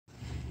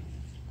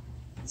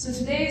So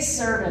today's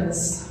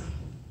service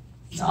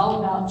is all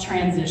about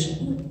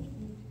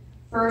transition.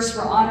 First,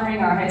 we're honoring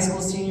our high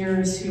school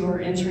seniors who are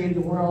entering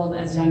the world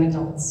as young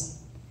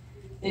adults.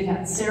 They've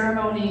had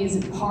ceremonies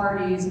and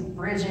parties and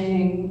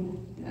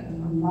bridging, a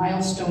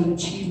milestone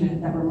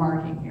achievement that we're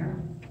marking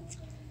here.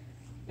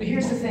 But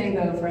here's the thing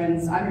though,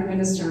 friends, I'm your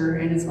minister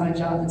and it's my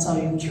job to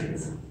tell you the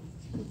truth.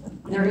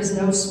 There is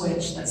no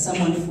switch that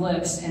someone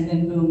flips and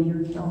then boom, you're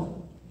an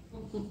adult.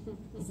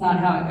 It's not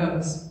how it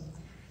goes.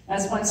 I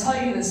just want to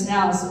tell you this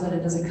now so that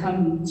it doesn't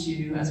come to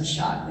you as a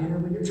shock later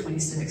when you're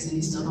 26 and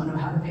you still don't know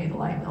how to pay the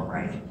light bill,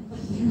 right?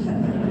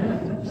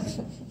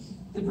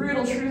 The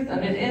brutal truth of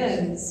it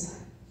is,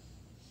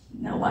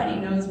 nobody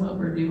knows what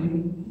we're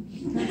doing.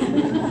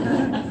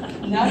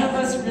 None of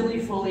us really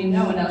fully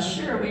know. Now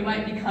sure, we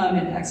might become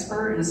an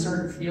expert in a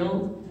certain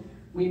field.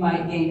 We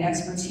might gain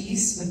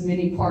expertise with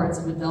many parts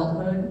of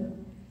adulthood.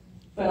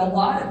 But a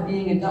lot of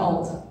being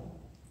adult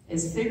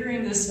is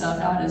figuring this stuff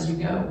out as you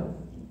go.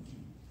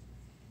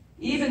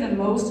 Even the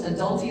most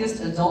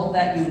adultiest adult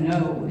that you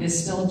know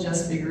is still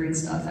just figuring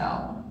stuff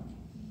out.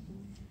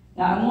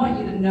 Now, I want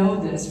you to know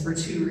this for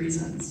two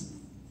reasons.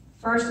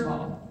 First of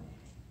all,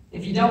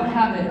 if you don't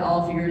have it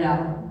all figured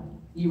out,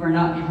 you are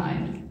not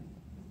behind,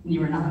 and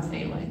you are not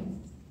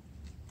failing.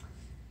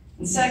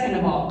 And second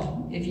of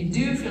all, if you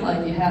do feel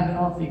like you have it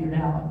all figured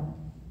out,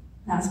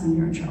 that's when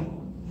you're in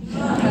trouble.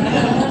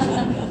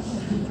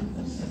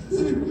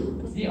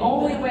 The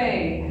only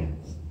way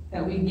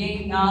that we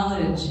gain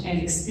knowledge and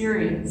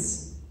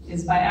experience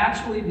is by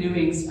actually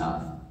doing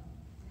stuff.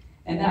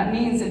 And that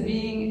means that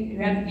you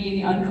have to be in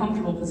the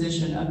uncomfortable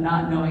position of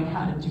not knowing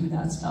how to do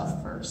that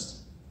stuff first.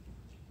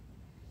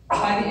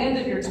 By the end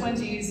of your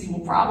 20s, you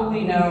will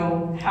probably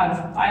know how to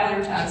file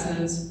your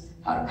taxes,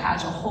 how to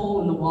patch a hole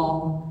in the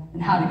wall,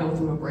 and how to go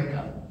through a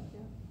breakup.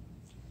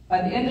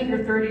 By the end of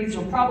your 30s,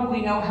 you'll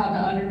probably know how to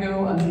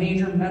undergo a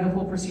major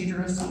medical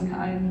procedure of some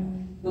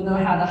kind. You'll know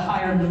how to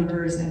hire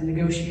movers and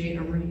negotiate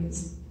a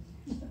raise.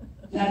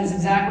 That is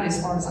exactly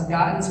as far as I've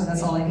gotten, so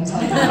that's all I can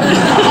tell you.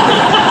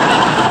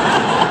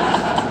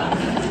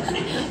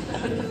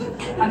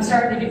 I'm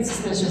starting to get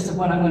suspicious of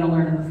what I'm going to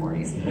learn in the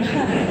 40s.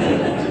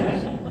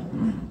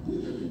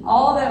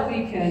 All that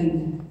we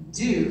can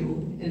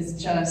do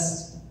is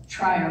just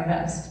try our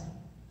best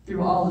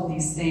through all of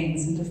these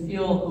things and to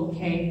feel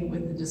okay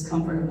with the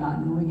discomfort of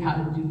not knowing how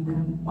to do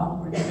them while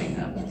we're doing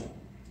them.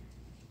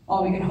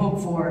 All we can hope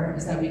for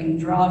is that we can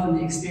draw from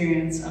the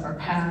experience of our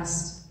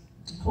past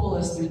to pull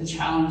us through the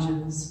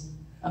challenges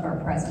of our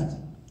present.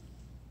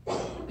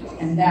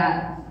 And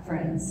that,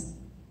 friends,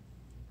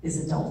 is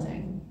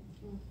adulting.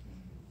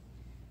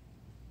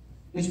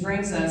 Which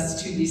brings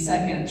us to the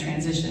second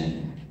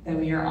transition that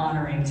we are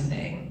honoring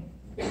today.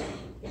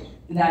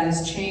 And that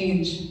is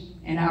change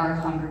in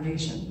our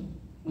congregation,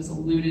 was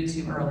alluded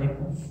to earlier.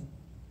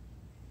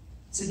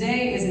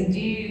 Today is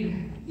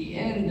indeed the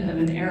end of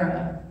an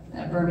era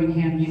at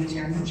Birmingham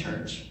Unitarian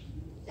Church.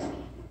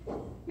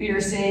 We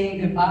are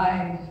saying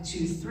goodbye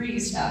to 3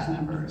 staff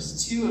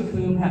members, 2 of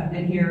whom have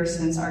been here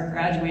since our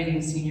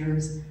graduating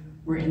seniors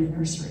were in the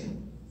nursery.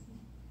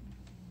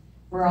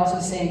 We're also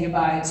saying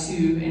goodbye to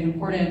an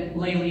important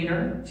lay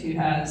leader who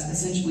has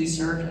essentially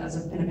served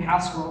in a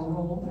pastoral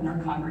role in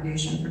our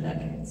congregation for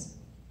decades.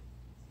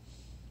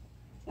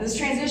 Now, this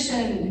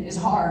transition is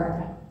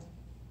hard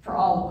for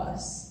all of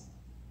us.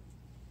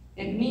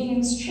 It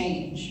means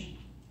change.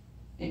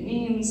 It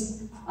means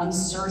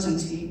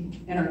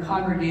uncertainty in our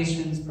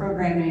congregation's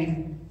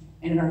programming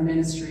and in our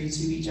ministry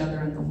to each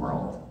other in the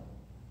world.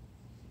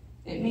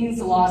 It means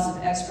the loss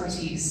of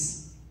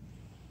expertise.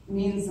 It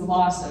means the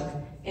loss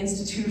of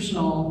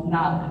institutional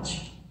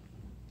knowledge.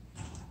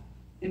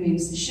 It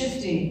means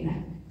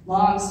shifting,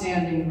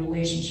 long-standing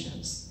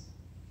relationships.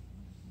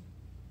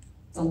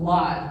 It's a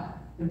lot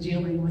of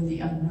dealing with the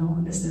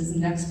unknown. This is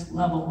next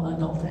level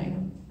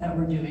adulting that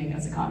we're doing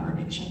as a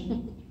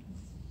congregation.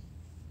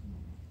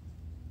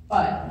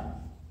 But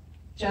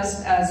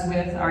just as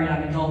with our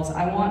young adults,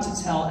 I want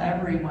to tell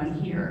everyone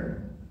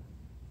here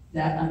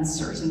that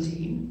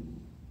uncertainty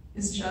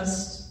is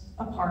just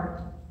a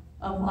part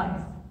of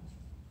life.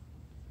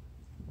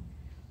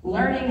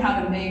 Learning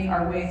how to make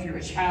our way through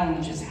a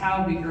challenge is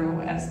how we grow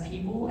as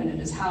people, and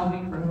it is how we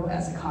grow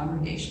as a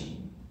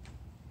congregation.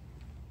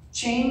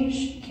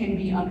 Change can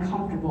be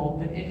uncomfortable,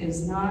 but it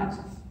is not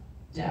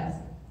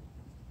death.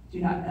 Do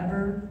not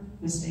ever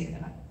mistake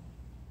that.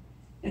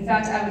 In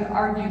fact, I would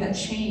argue that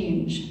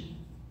change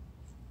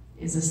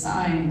is a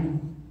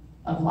sign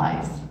of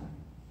life.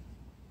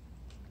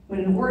 When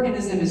an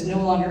organism is no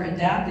longer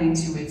adapting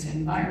to its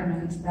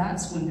environment,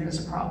 that's when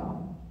there's a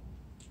problem.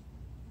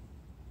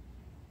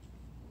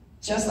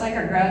 Just like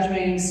our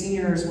graduating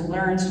seniors will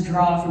learn to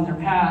draw from their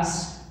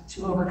past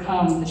to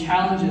overcome the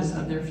challenges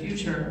of their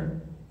future,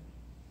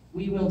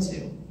 we will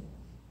too.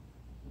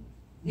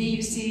 The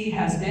UC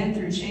has been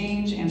through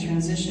change and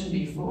transition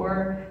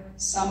before,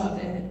 some of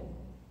it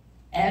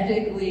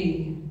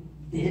epically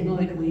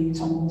biblically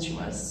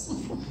tumultuous.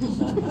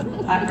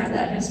 I've read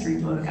that history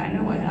book, I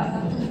know what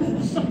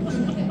happened.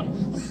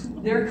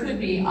 There could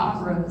be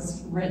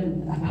operas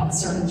written about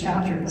certain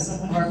chapters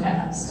of our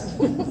past.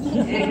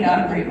 It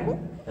got real.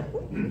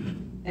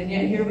 And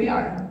yet here we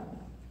are.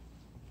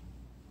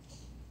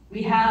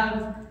 We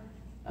have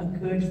a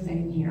good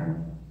thing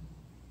here.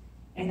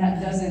 And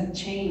that doesn't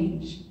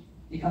change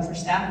because our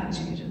staffing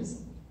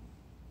changes.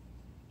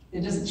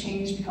 It doesn't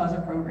change because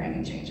our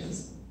programming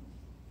changes.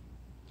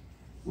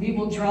 We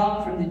will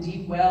draw from the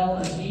deep well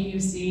of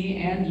BUC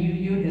and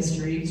UU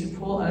history to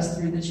pull us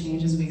through the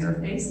changes we are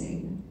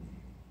facing.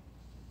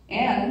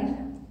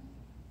 And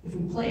if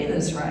we play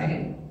this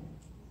right,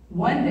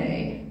 one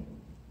day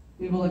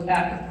we will look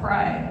back with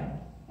pride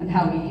on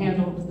how we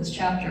handled this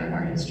chapter in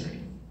our history.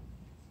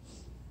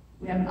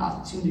 We have an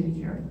opportunity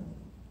here.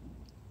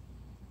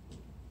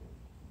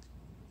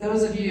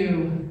 Those of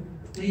you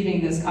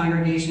leaving this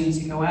congregation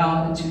to go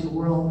out into the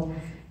world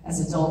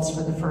as adults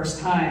for the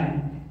first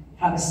time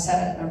have a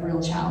set of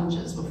real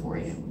challenges before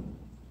you.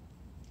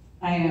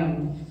 I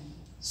am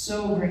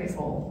so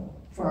grateful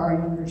for our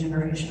younger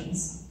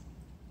generations.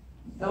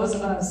 Those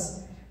of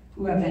us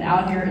who have been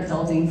out here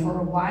adulting for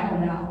a while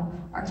now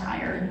are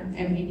tired,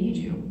 and we need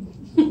you.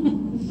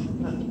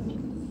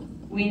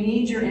 We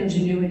need your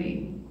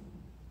ingenuity.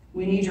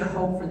 We need your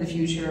hope for the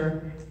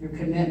future, your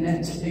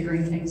commitment to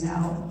figuring things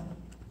out.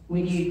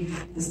 We need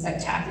the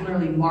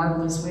spectacularly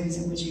marvelous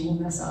ways in which you will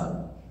mess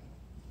up.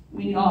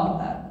 We need all of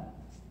that.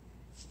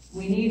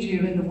 We need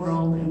you in the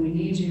world, and we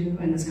need you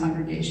in this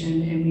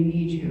congregation, and we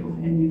need you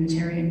in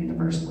Unitarian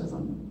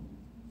Universalism.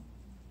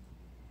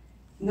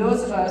 And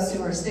those of us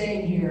who are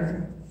staying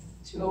here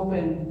to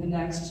open the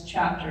next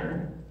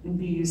chapter in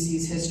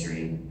BUC's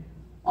history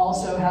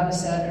also have a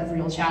set of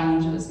real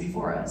challenges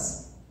before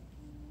us.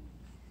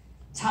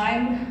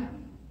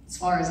 Time, as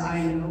far as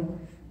I know,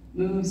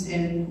 moves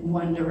in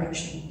one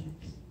direction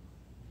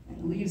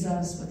and leaves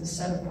us with a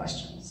set of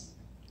questions.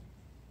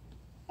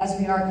 As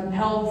we are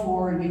compelled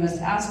forward, we must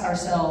ask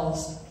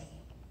ourselves,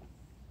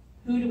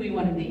 who do we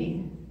want to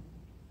be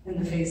in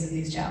the face of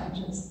these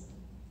challenges?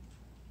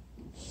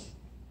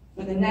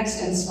 When the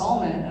next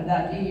installment of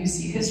that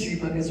BUC history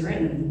book is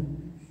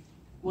written,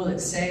 will it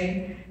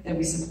say that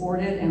we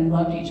supported and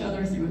loved each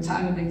other through a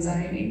time of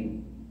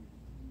anxiety?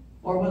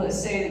 Or will it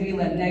say that we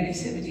let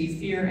negativity,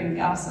 fear, and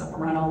gossip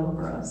run all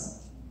over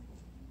us?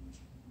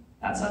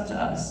 That's up to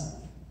us.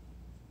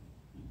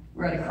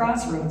 We're at a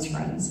crossroads,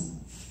 friends.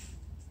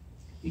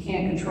 We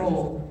can't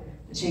control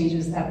the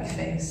changes that we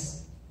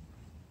face,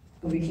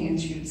 but we can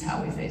choose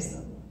how we face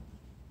them.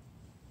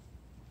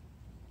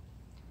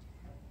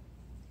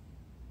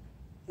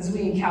 As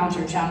we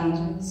encounter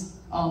challenges,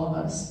 all of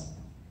us,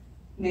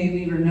 may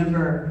we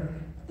remember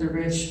the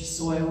rich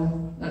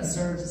soil that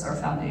serves as our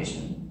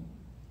foundation.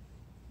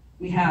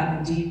 We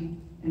have a deep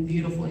and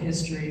beautiful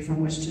history from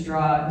which to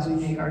draw as we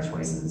make our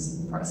choices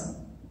in the present.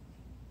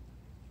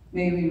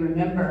 May we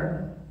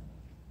remember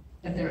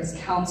that there is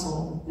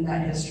counsel in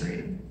that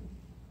history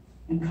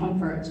and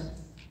comfort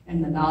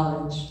in the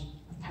knowledge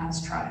of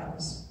past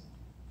trials.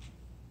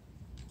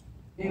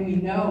 May we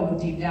know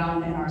deep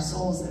down in our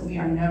souls that we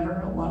are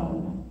never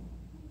alone.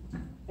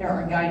 There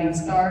are guiding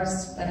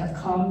stars that have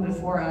come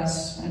before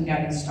us and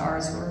guiding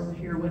stars who are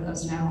here with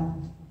us now.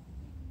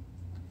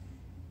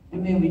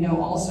 And may we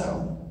know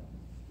also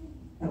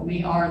that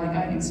we are the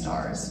guiding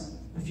stars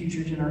of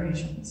future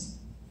generations.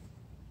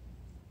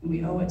 And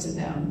we owe it to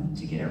them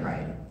to get it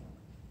right.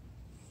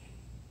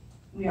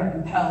 We are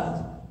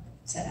compelled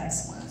to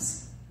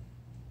excellence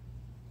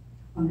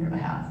on their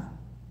behalf.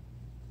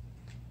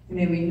 And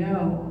may we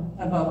know,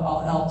 above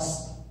all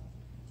else,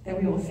 that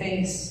we will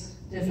face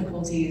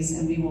difficulties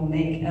and we will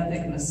make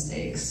epic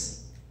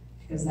mistakes,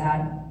 because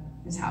that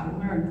is how we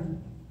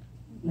learn,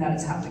 and that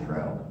is how we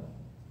grow.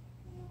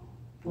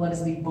 But let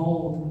us be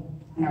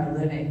bold in our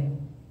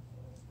living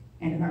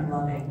and in our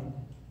loving.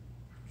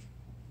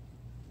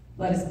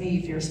 Let us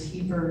be fierce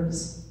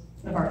keepers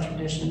of our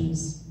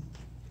traditions.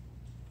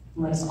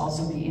 Let us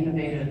also be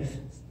innovative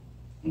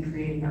in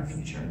creating our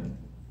future.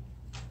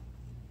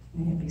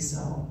 May it be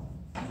so.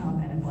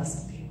 Amen and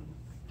blessed be.